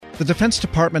The Defense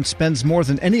Department spends more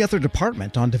than any other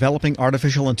department on developing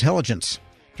artificial intelligence.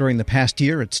 During the past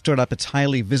year, it stood up its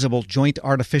highly visible Joint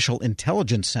Artificial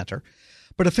Intelligence Center.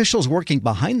 But officials working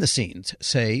behind the scenes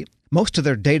say most of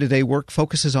their day-to-day work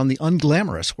focuses on the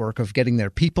unglamorous work of getting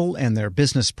their people and their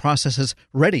business processes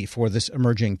ready for this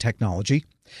emerging technology.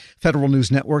 Federal News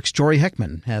Network's Jory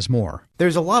Heckman has more.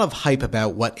 There's a lot of hype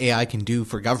about what AI can do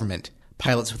for government.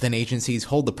 Pilots within agencies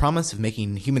hold the promise of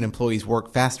making human employees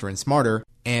work faster and smarter,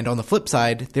 and on the flip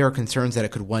side, there are concerns that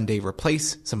it could one day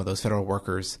replace some of those federal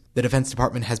workers. The Defense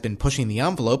Department has been pushing the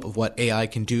envelope of what AI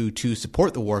can do to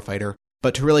support the warfighter,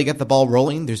 but to really get the ball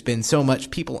rolling, there's been so much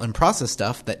people and process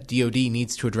stuff that DoD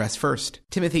needs to address first.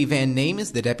 Timothy Van Name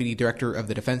is the Deputy Director of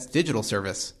the Defense Digital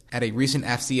Service. At a recent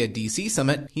AFCEA DC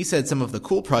summit, he said some of the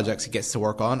cool projects he gets to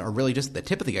work on are really just the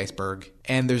tip of the iceberg,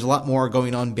 and there's a lot more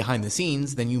going on behind the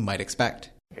scenes than you might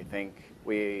expect. I think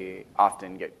we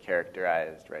often get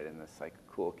characterized, right, in this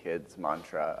cool kids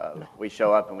mantra of we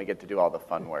show up and we get to do all the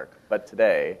fun work. But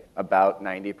today, about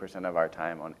 90% of our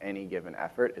time on any given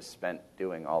effort is spent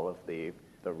doing all of the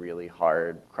really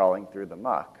hard crawling through the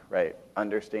muck, right?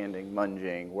 Understanding,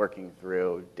 munging, working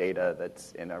through data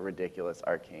that's in a ridiculous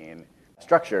arcane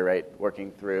structure, right?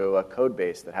 Working through a code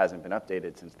base that hasn't been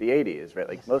updated since the 80s,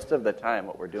 right? Most of the time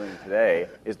what we're doing today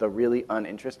is the really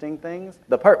uninteresting things.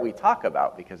 The part we talk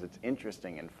about because it's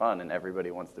interesting and fun and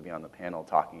everybody wants to be on the panel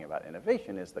talking about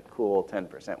innovation is the cool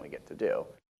 10% we get to do.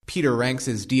 Peter Ranks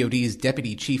is DoD's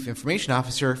Deputy Chief Information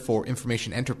Officer for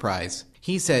Information Enterprise.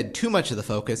 He said too much of the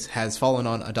focus has fallen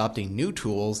on adopting new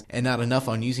tools and not enough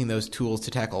on using those tools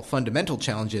to tackle fundamental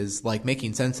challenges like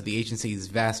making sense of the agency's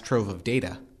vast trove of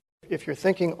data. If you're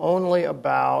thinking only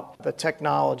about the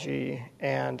technology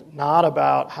and not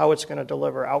about how it's going to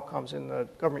deliver outcomes in the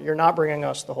government, you're not bringing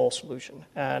us the whole solution.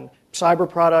 And cyber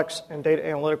products and data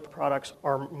analytic products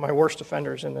are my worst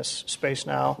offenders in this space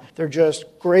now. They're just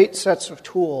great sets of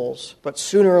tools, but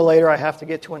sooner or later I have to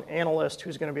get to an analyst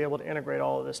who's going to be able to integrate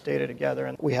all of this data together.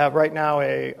 And we have right now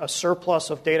a surplus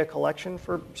of data collection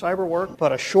for cyber work,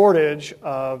 but a shortage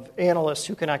of analysts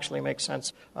who can actually make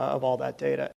sense of all that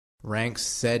data. Ranks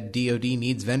said DoD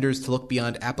needs vendors to look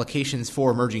beyond applications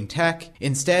for emerging tech.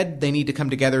 Instead, they need to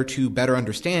come together to better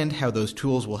understand how those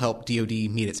tools will help DoD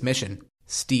meet its mission.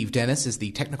 Steve Dennis is the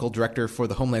Technical Director for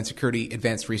the Homeland Security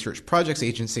Advanced Research Projects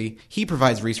Agency. He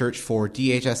provides research for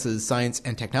DHS's Science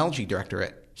and Technology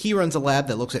Directorate. He runs a lab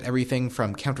that looks at everything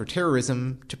from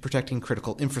counterterrorism to protecting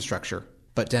critical infrastructure.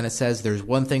 But Dennis says there's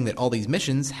one thing that all these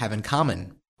missions have in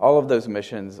common. All of those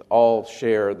missions all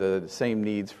share the same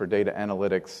needs for data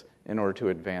analytics in order to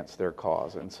advance their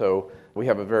cause. And so we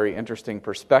have a very interesting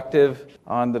perspective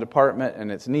on the department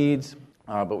and its needs,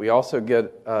 but we also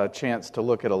get a chance to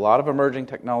look at a lot of emerging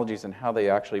technologies and how they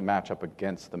actually match up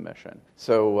against the mission.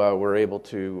 So we're able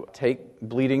to take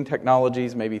bleeding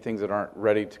technologies, maybe things that aren't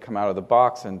ready to come out of the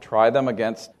box, and try them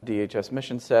against DHS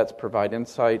mission sets, provide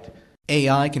insight.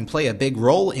 AI can play a big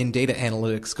role in data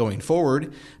analytics going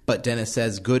forward, but Dennis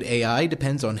says good AI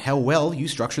depends on how well you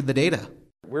structure the data.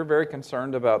 We're very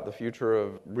concerned about the future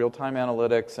of real-time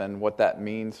analytics and what that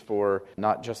means for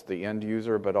not just the end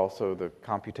user, but also the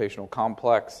computational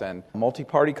complex. And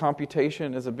multi-party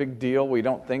computation is a big deal. We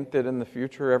don't think that in the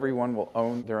future everyone will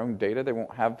own their own data. They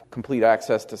won't have complete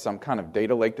access to some kind of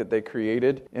data lake that they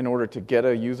created. In order to get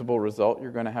a usable result,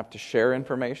 you're going to have to share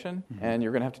information, and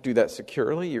you're going to have to do that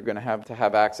securely. You're going to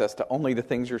have access to only the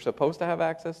things you're supposed to have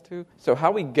access to. So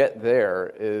how we get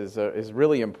there is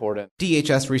really important.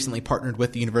 DHS recently partnered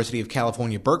with the University of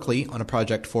California, Berkeley on a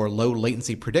project for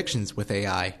low-latency predictions with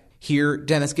AI. Here,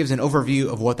 Dennis gives an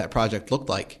overview of what that project looked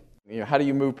like. How do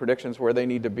you move predictions where they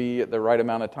need to be at the right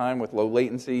amount of time with low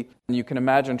latency? And you can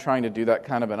imagine trying to do that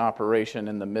kind of an operation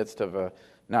in the midst of a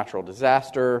natural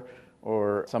disaster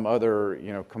or some other,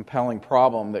 compelling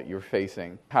problem that you're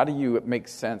facing. How do you make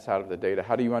sense out of the data?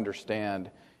 How do you understand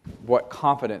what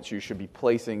confidence you should be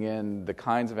placing in the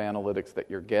kinds of analytics that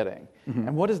you're getting?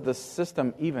 And what is the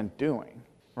system even doing?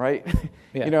 Right?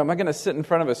 Yeah. Am I going to sit in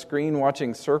front of a screen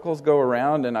watching circles go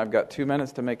around and I've got 2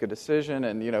 minutes to make a decision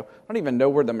and, I don't even know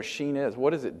where the machine is.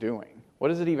 What is it doing? What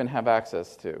does it even have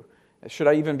access to? Should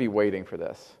I even be waiting for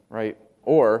this? Right?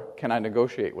 Or can I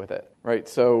negotiate with it? Right?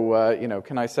 So,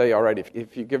 can I say, all right,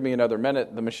 if you give me another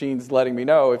minute, the machine's letting me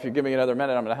know. If you give me another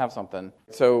minute, I'm going to have something.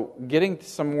 So getting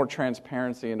some more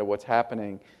transparency into what's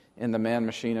happening in the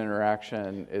man-machine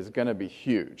interaction is going to be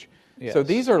huge. Yes. So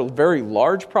these are very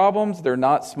large problems. They're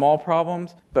not small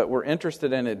problems, but we're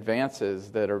interested in advances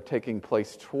that are taking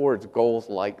place towards goals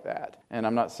like that. And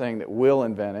I'm not saying that we'll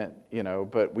invent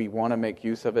it, but we want to make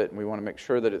use of it, and we want to make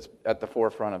sure that it's at the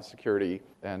forefront of security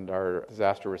and our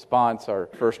disaster response, our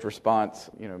first response,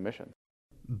 mission.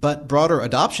 But broader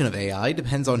adoption of AI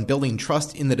depends on building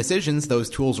trust in the decisions those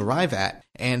tools arrive at,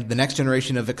 and the next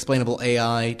generation of explainable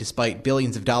AI, despite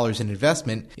billions of dollars in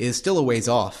investment, is still a ways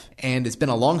off, and it's been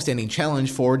a long-standing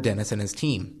challenge for Dennis and his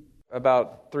team.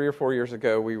 About 3 or 4 years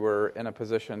ago, we were in a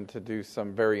position to do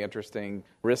some very interesting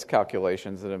risk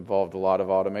calculations that involved a lot of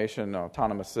automation,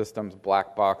 autonomous systems,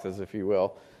 black boxes, if you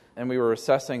will. And we were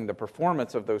assessing the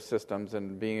performance of those systems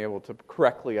and being able to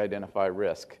correctly identify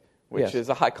risk, which is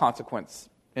a high consequence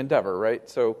endeavor, right?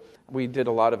 So we did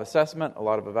a lot of assessment, a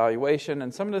lot of evaluation,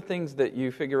 and some of the things that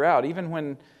you figure out, even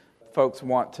when folks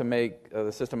want to make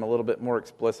the system a little bit more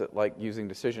explicit, like using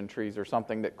decision trees or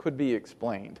something that could be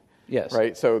explained. Yes.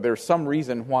 Right? So there's some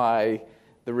reason why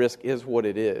the risk is what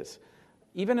it is.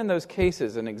 Even in those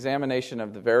cases, an examination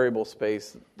of the variable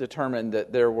space determined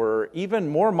that there were even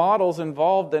more models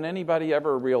involved than anybody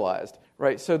ever realized.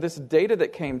 Right? So this data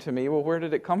that came to me, well, where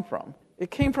did it come from? It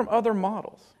came from other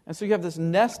models. And so you have this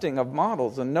nesting of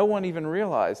models, and no one even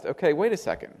realized, okay, wait a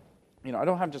second. I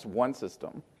don't have just one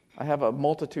system. I have a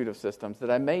multitude of systems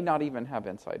that I may not even have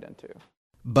insight into.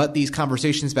 But these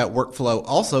conversations about workflow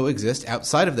also exist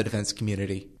outside of the defense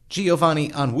community. Giovanni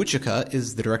Onwuchika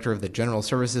is the director of the General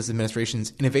Services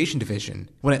Administration's Innovation Division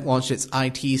when it launched its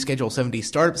IT Schedule 70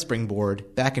 Startup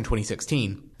Springboard back in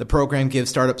 2016. The program gives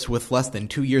startups with less than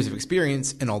 2 years of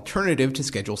experience an alternative to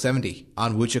Schedule 70.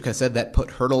 Onwuchika said that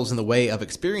put hurdles in the way of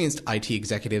experienced IT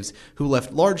executives who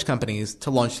left large companies to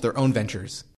launch their own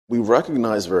ventures. We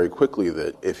recognized very quickly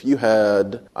that if you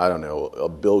had,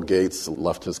 Bill Gates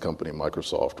left his company,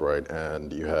 Microsoft, right,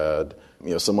 and you had,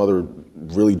 some other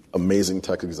really amazing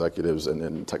tech executives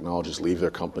and technologists leave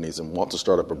their companies and want to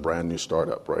start up a brand new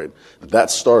startup, right, that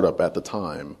startup at the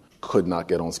time could not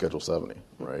get on Schedule 70,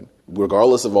 right?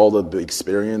 Regardless of all the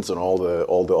experience and all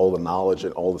the knowledge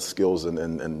and all the skills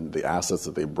and the assets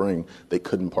that they bring, they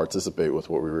couldn't participate with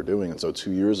what we were doing. And so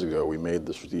 2 years ago, we made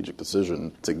the strategic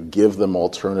decision to give them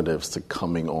alternatives to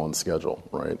coming on schedule,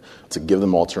 right? To give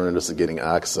them alternatives to getting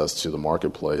access to the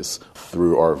marketplace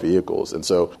through our vehicles. And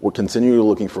so we're continually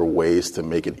looking for ways to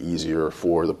make it easier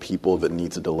for the people that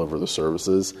need to deliver the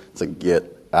services to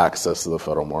get access to the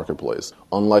federal marketplace.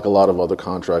 Unlike a lot of other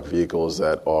contract vehicles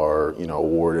that are,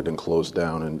 awarded and closed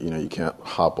down and, you can't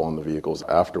hop on the vehicles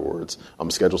afterwards,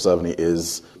 Schedule 70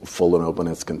 is full and open,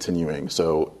 it's continuing.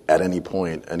 So at any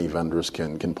point, any vendors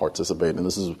can participate, and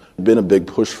this has been a big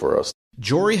push for us.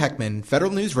 Jory Heckman,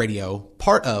 Federal News Radio,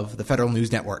 part of the Federal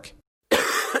News Network.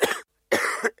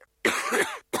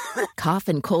 Cough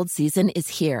and cold season is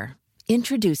here.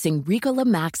 Introducing Ricola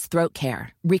Max Throat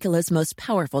Care, Ricola's most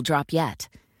powerful drop yet.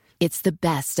 It's the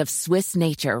best of Swiss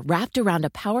nature wrapped around a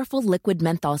powerful liquid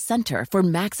menthol center for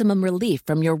maximum relief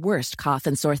from your worst cough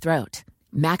and sore throat.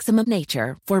 Maximum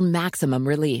nature for maximum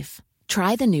relief.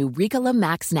 Try the new Ricola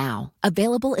Max now,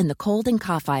 available in the cold and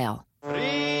cough aisle.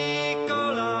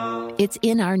 Ricola. It's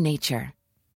in our nature.